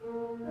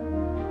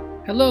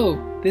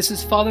Hello, this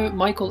is Father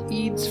Michael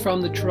Eads from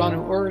the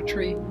Toronto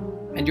Oratory,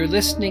 and you're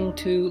listening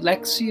to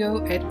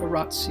Lectio et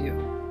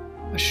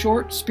Oratio, a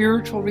short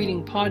spiritual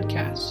reading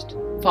podcast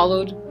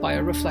followed by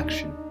a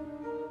reflection.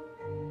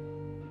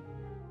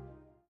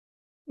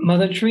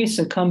 Mother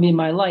Teresa, Come Be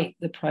My Light,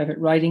 the Private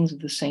Writings of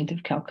the Saint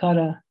of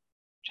Calcutta,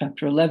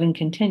 Chapter 11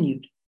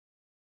 continued,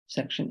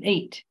 Section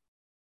 8.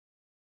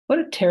 What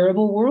a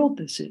terrible world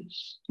this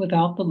is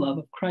without the love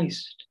of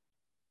Christ.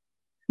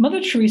 Mother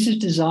Teresa's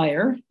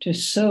desire to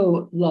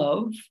sow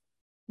love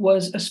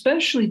was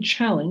especially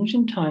challenged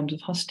in times of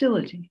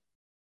hostility.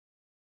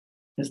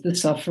 As the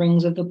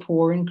sufferings of the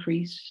poor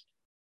increased,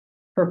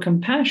 her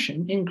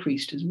compassion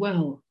increased as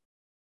well.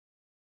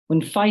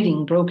 When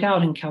fighting broke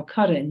out in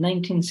Calcutta in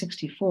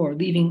 1964,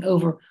 leaving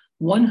over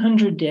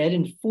 100 dead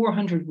and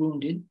 400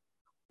 wounded,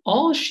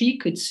 all she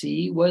could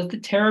see was the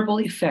terrible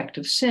effect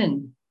of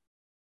sin.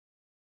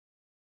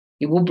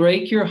 It will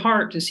break your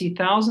heart to see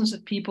thousands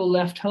of people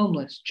left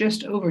homeless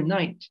just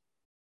overnight.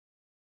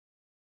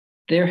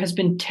 There has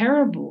been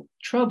terrible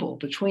trouble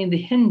between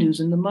the Hindus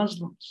and the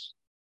Muslims.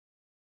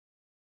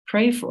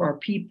 Pray for our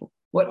people,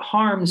 what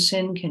harm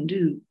sin can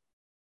do.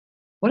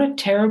 What a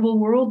terrible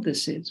world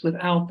this is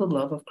without the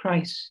love of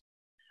Christ.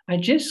 I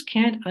just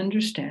can't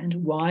understand,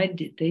 why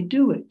did they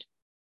do it?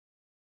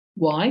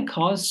 Why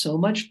cause so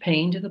much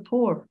pain to the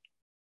poor?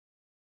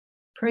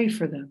 Pray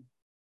for them.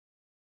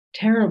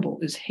 Terrible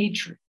is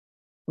hatred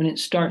when it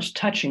starts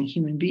touching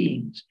human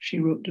beings, she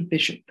wrote to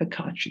Bishop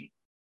Picacci.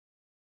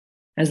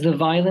 As the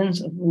violence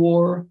of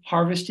war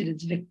harvested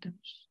its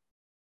victims,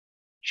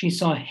 she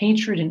saw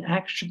hatred in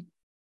action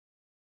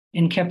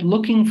and kept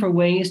looking for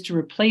ways to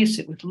replace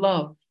it with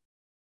love.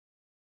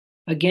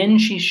 Again,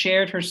 she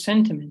shared her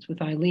sentiments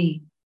with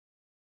Eileen.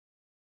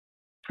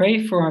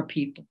 Pray for our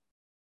people.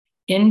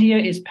 India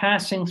is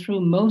passing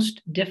through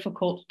most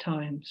difficult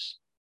times.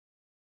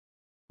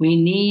 We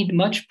need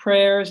much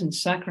prayers and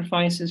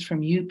sacrifices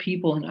from you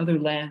people in other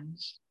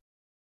lands.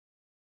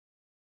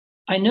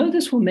 I know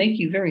this will make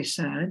you very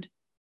sad,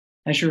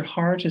 as your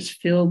heart is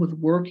filled with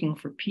working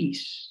for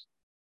peace.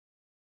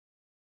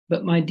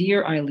 But my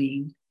dear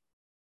Eileen,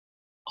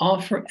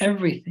 offer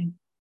everything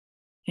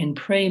and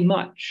pray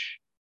much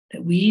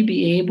that we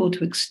be able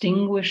to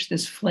extinguish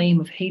this flame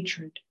of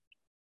hatred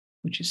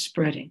which is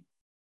spreading.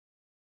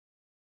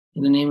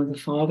 In the name of the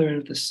Father, and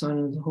of the Son,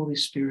 and of the Holy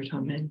Spirit,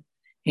 amen.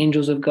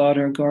 Angels of God,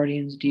 our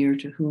guardians dear,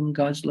 to whom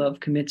God's love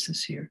commits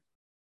us here,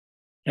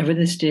 ever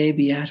this day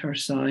be at our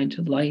side,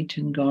 to light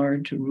and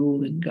guard, to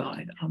rule and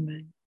guide.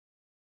 Amen.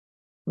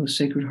 O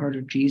Sacred Heart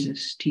of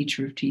Jesus,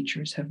 teacher of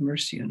teachers, have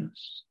mercy on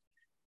us.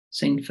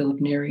 Saint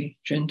Philip Neri,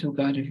 gentle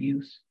guide of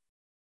youth,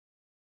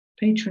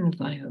 patron of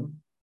thy home,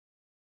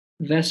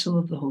 vessel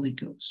of the Holy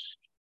Ghost,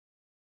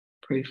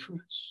 pray for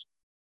us.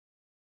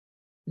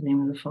 In the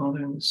name of the Father,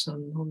 and the Son,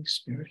 and the Holy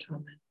Spirit.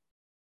 Amen.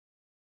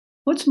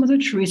 What's Mother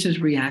Teresa's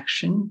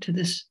reaction to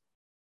this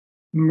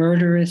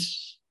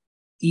murderous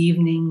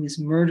evening, these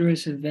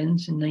murderous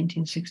events in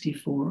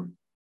 1964?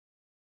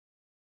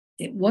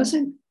 It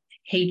wasn't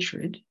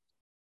hatred.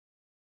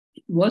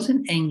 It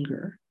wasn't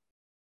anger.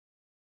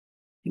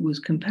 It was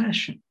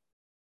compassion.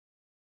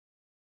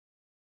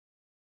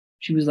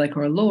 She was like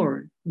our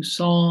Lord, who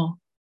saw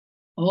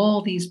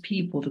all these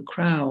people, the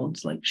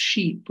crowds, like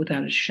sheep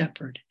without a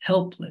shepherd,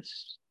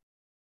 helpless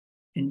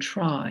and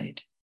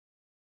tried.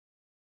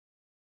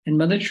 And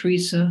Mother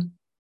Teresa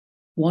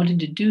wanted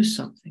to do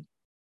something.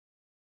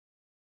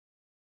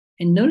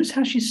 And notice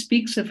how she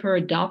speaks of her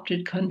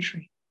adopted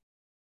country.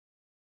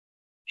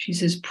 She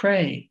says,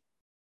 pray.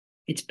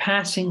 It's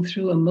passing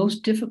through a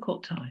most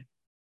difficult time.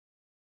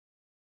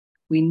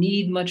 We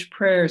need much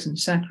prayers and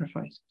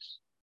sacrifices.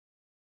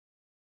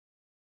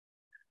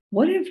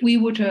 What if we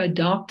were to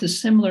adopt a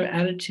similar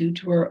attitude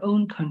to our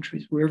own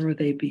countries, wherever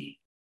they be?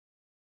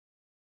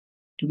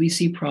 Do we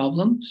see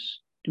problems?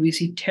 Do we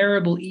see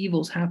terrible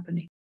evils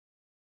happening?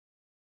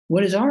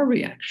 What is our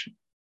reaction?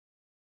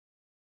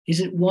 Is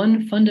it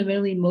one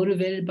fundamentally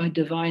motivated by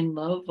divine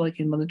love, like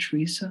in Mother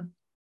Teresa,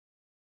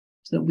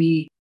 so that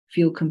we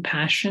feel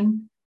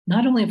compassion,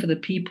 not only for the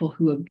people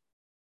who have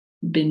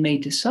been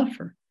made to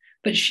suffer,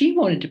 but she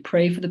wanted to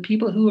pray for the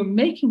people who are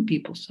making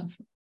people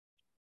suffer,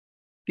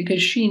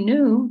 because she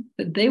knew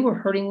that they were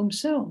hurting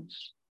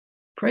themselves.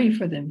 Pray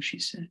for them, she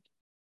said.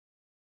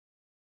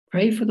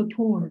 Pray for the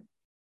poor.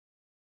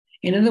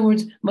 In other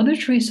words, Mother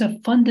Teresa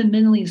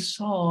fundamentally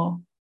saw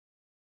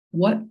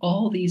what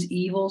all these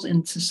evils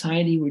in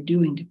society were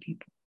doing to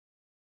people.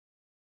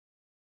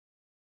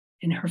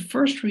 And her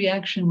first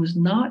reaction was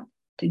not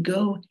to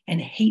go and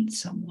hate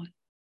someone.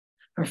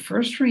 Her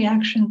first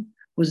reaction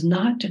was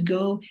not to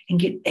go and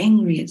get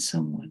angry at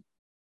someone.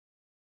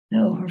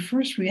 No, her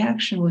first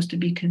reaction was to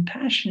be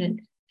compassionate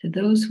to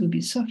those who would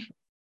be suffering.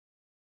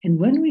 And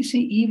when we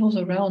see evils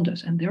around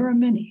us, and there are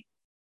many,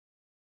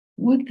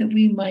 would that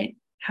we might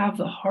have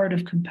the heart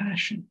of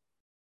compassion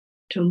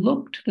to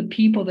look to the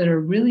people that are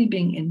really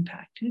being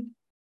impacted,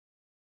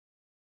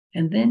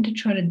 and then to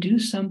try to do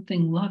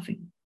something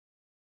loving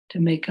to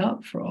make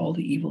up for all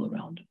the evil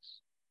around us.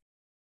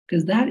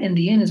 Because that, in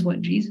the end, is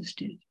what Jesus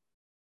did.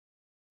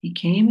 He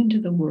came into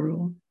the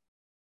world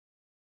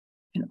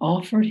and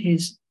offered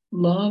his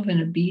love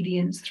and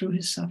obedience through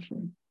his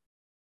suffering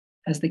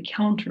as the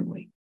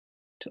counterweight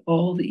to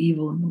all the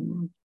evil in the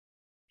world.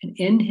 And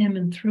in him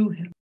and through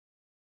him,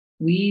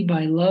 we,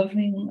 by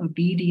loving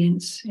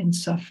obedience and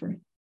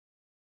suffering,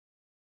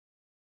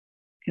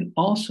 can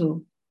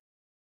also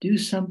do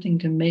something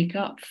to make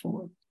up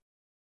for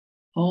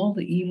all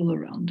the evil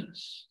around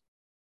us.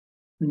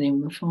 In the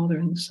name of the Father,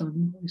 and the Son,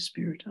 and the Holy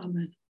Spirit. Amen.